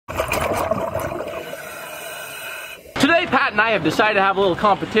Pat and I have decided to have a little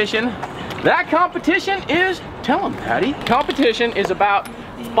competition. That competition is, tell them, Patty. Competition is about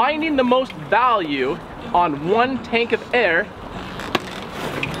finding the most value on one tank of air.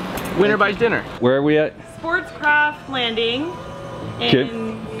 Winner buys dinner. Where are we at? Sportscraft Landing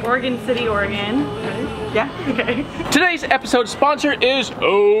in Oregon City, Oregon. Yeah, okay. Today's episode sponsor is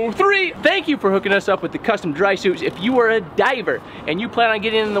O3. Thank you for hooking us up with the custom dry suits. If you are a diver and you plan on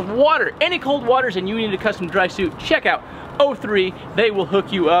getting in the water, any cold waters, and you need a custom dry suit, check out O3. They will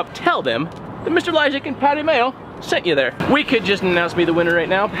hook you up. Tell them that Mr. Lysick and Patty Mayo sent you there. We could just announce me the winner right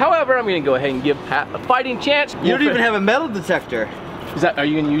now. However, I'm gonna go ahead and give Pat a fighting chance. You don't even have a metal detector. Is that, are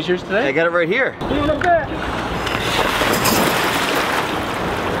you gonna use yours today? I got it right here.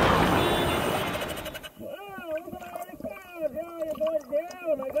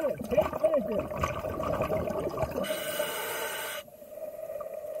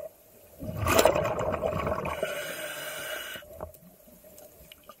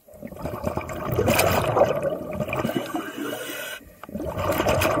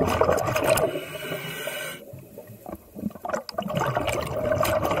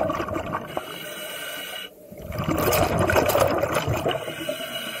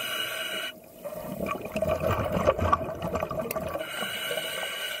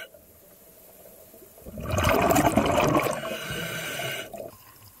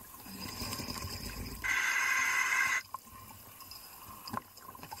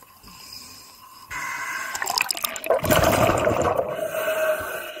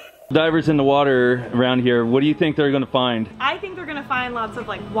 Divers in the water around here, what do you think they're gonna find? I think they're gonna find lots of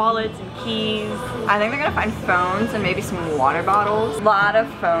like wallets and keys. I think they're gonna find phones and maybe some water bottles. A lot of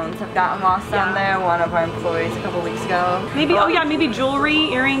phones have gotten lost down there. One of our employees a couple weeks ago. Maybe, oh yeah, maybe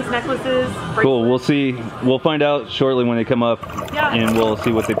jewelry, earrings, necklaces. Cool, we'll see. We'll find out shortly when they come up, Yeah. and we'll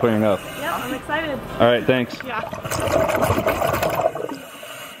see what they bring up. Yeah, I'm excited. All right, thanks. Yeah.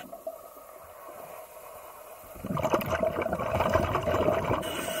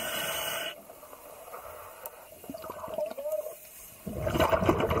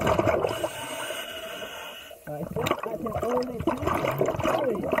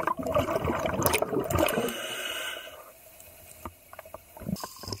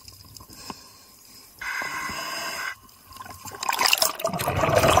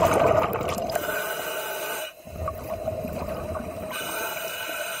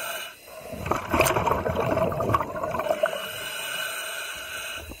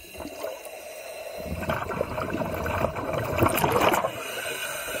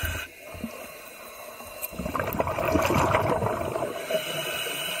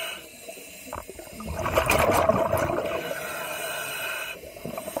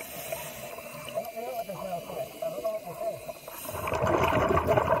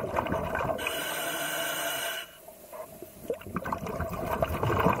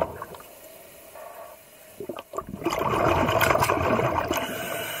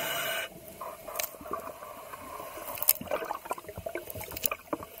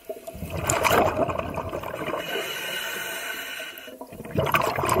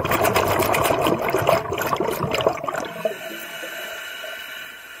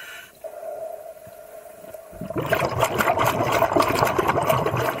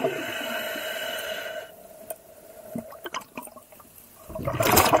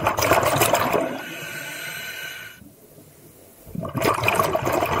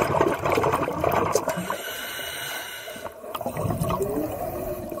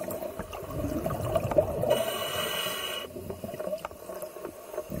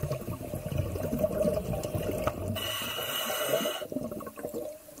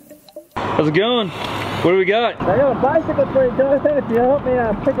 How's it going? What do we got? I got a bicycle for you, Jonathan. If you help me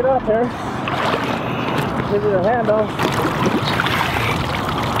pick it up here. Give you the handle.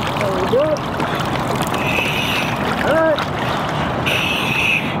 There we go. Alright.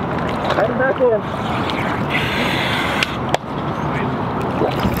 Heading back in.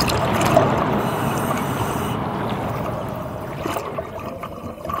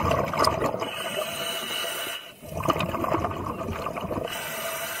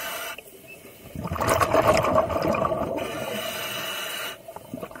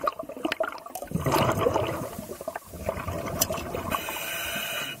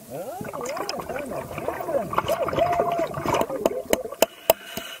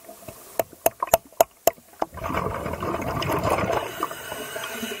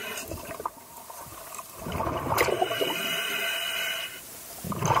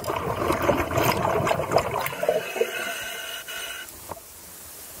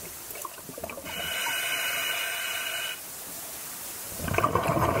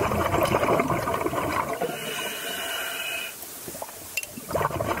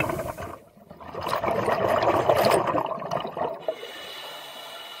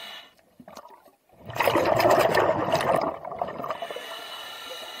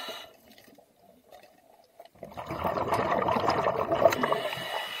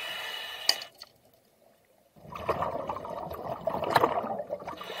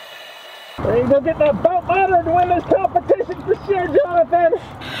 Need to go get that boat motor to win this competition for sure, Jonathan.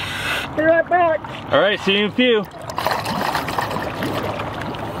 Be right back. All right, see you in a few.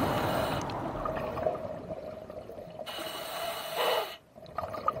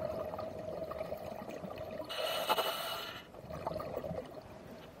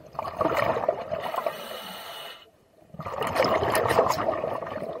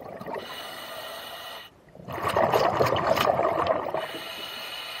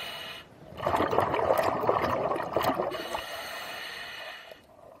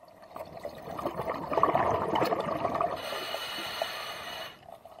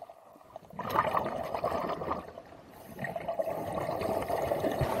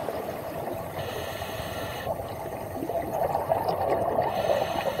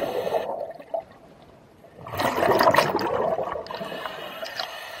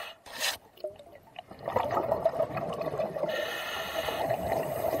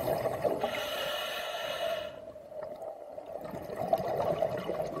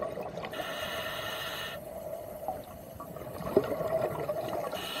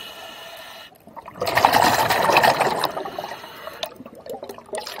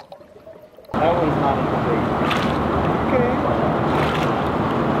 That one's not incomplete.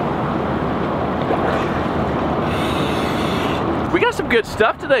 We got some good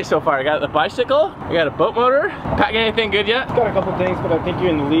stuff today so far. I got the bicycle, I got a boat motor. Pat, got anything good yet? Got a couple things, but I think you're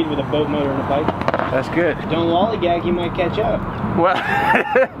in the lead with a boat motor and a bike. That's good. Don't lollygag, you might catch up. Well,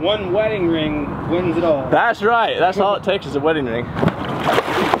 One wedding ring wins it all. that's right. That's all it takes is a wedding ring.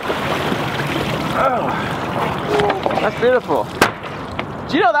 Oh, that's beautiful.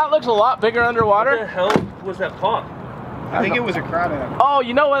 Do you know that looks a lot bigger underwater? What the hell was that pop? I think it was a crawdad. Oh,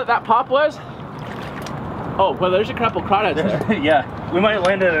 you know what that pop was? Oh, well, there's a couple crawdads there. Yeah, we might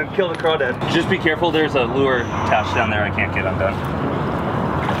land it and kill the crawdad. Just be careful, there's a lure attached down there I can't get undone.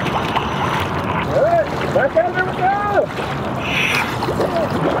 All right, back under we go.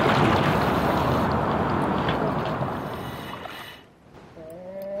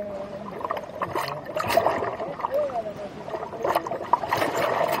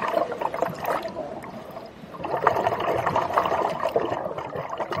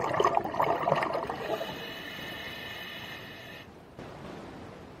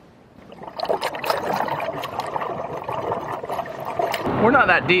 We're not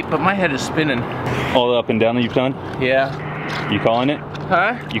that deep, but my head is spinning. All the up and down that you've done? Yeah. You calling it?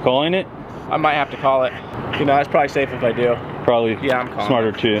 Huh? You calling it? I might have to call it. You know, it's probably safe if I do. Probably Yeah, I'm calling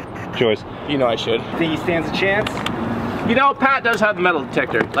smarter choice. You know I should. Think he stands a chance? You know, Pat does have the metal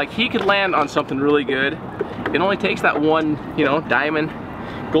detector. Like, he could land on something really good. It only takes that one, you know, diamond,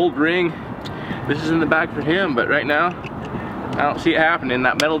 gold ring. This is in the bag for him, but right now, I don't see it happening.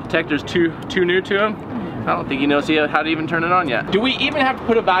 That metal detector's too new to him. I don't think he knows how to even turn it on yet. Do we even have to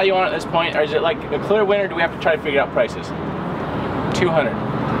put a value on it at this point, or is it like a clear winner? Do we have to try to figure out prices? 200.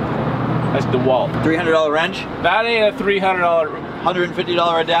 That's DeWalt. $300 wrench, That ain't a $300.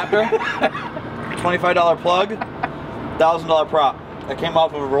 $150 adapter, $25 plug, $1,000 prop. That came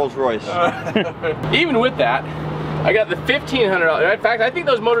off of a Rolls Royce. Even with that, I got the $1,500. In fact, I think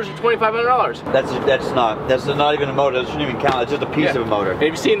those motors are $2,500. That's not even a motor. That shouldn't even count. It's just a piece of a motor. Have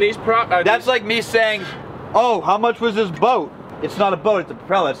you seen these That's like me saying, oh, how much was this boat? It's not a boat, it's a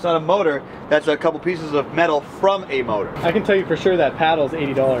propeller. It's not a motor. That's a couple pieces of metal from a motor. I can tell you for sure that paddle's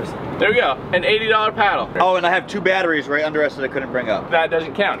 $80. There we go, an $80 paddle. Oh, and I have 2 batteries right under us that I couldn't bring up. That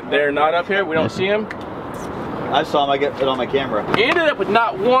doesn't count. They're not up here, we don't see them. I saw them, I get it on my camera. You ended up with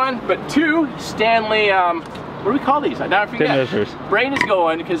not 1, but 2 Stanley, what do we call these? I never forget. Tape measures. Brain is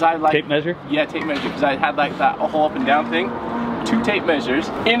going because I like... Tape measure? Yeah, tape measure, because I had like that whole up and down thing. 2 tape measures.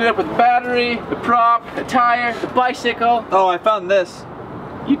 Ended up with the battery, the prop, the tire, the bicycle. Oh, I found this.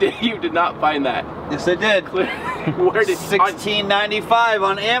 You did not find that. Yes, I did. Where did $16.95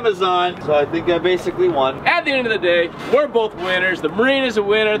 on Amazon. So I think I basically won. At the end of the day, we're both winners. The Marina's a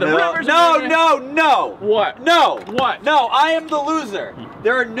winner. The River's a winner. No. What? No. What? No, I am the loser.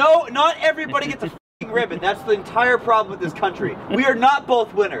 There are not everybody gets a f***ing ribbon. That's the entire problem with this country. We are not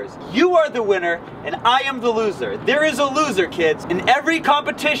both winners. You are the winner, and I am the loser. There is a loser, kids. In every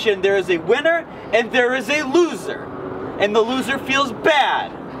competition, there is a winner, and there is a loser. And the loser feels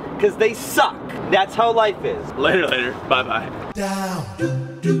bad, because they suck. That's how life is. Later. Bye-bye.